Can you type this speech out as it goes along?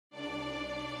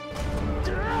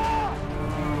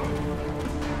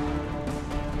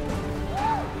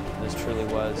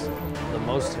was the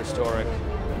most historic,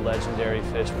 legendary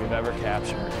fish we've ever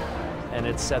captured. And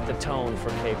it set the tone for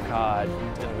Cape Cod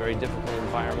in a very difficult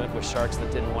environment with sharks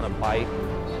that didn't want to bite.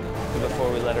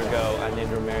 Before we let her go, I named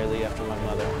her Mary after my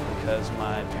mother because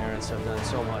my parents have done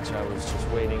so much. I was just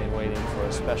waiting and waiting for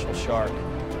a special shark.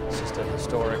 It's just a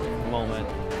historic moment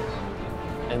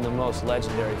and the most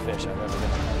legendary fish I've ever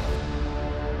been on.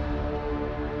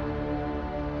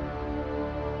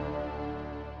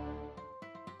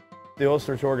 The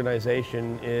OCEARCH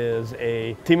organization is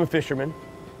a team of fishermen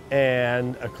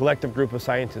and a collective group of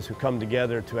scientists who come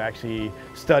together to actually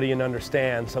study and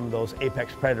understand some of those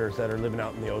apex predators that are living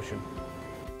out in the ocean.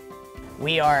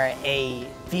 We are a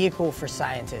vehicle for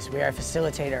scientists. We are a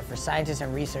facilitator for scientists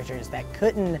and researchers that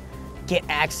couldn't get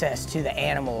access to the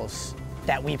animals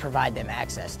that we provide them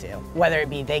access to. Whether it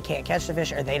be they can't catch the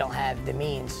fish or they don't have the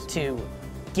means to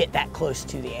get that close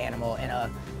to the animal in a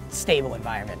stable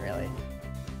environment, really.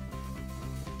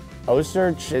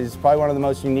 OCEARCH is probably one of the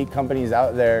most unique companies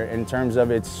out there in terms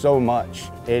of it's so much.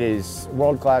 It is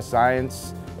world-class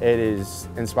science, it is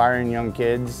inspiring young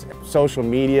kids. Social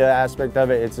media aspect of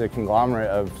it, it's a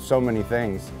conglomerate of so many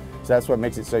things. So that's what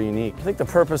makes it so unique. I think the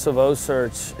purpose of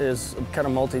OCEARCH is kind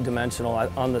of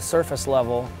multidimensional. On the surface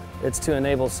level, it's to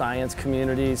enable science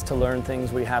communities to learn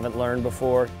things we haven't learned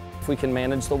before. If we can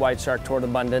manage the white shark toward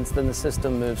abundance, then the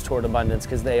system moves toward abundance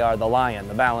because they are the lion,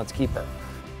 the balance keeper.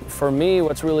 For me,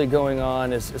 what's really going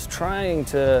on is trying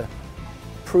to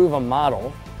prove a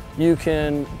model. You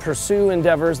can pursue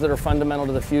endeavors that are fundamental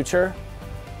to the future,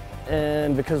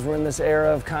 and because we're in this era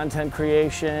of content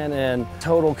creation and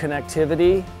total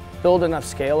connectivity, build enough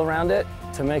scale around it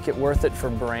to make it worth it for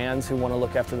brands who want to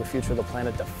look after the future of the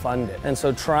planet to fund it. And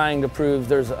so trying to prove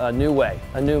there's a new way,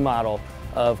 a new model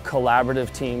of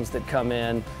collaborative teams that come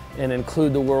in and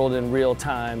include the world in real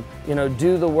time. You know,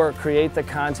 do the work, create the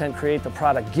content, create the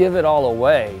product, give it all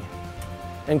away,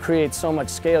 and create so much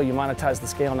scale, you monetize the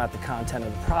scale, not the content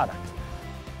of the product.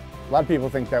 A lot of people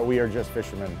think that we are just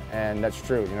fishermen, and that's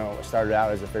true. You know, I started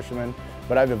out as a fisherman,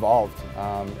 but I've evolved.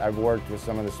 I've worked with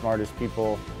some of the smartest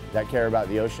people that care about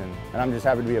the ocean, and I'm just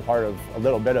happy to be a part of a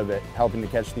little bit of it, helping to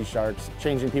catch these sharks,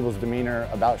 changing people's demeanor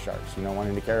about sharks, you know,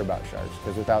 wanting to care about sharks,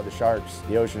 because without the sharks,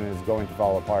 the ocean is going to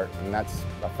fall apart, and that's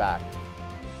a fact.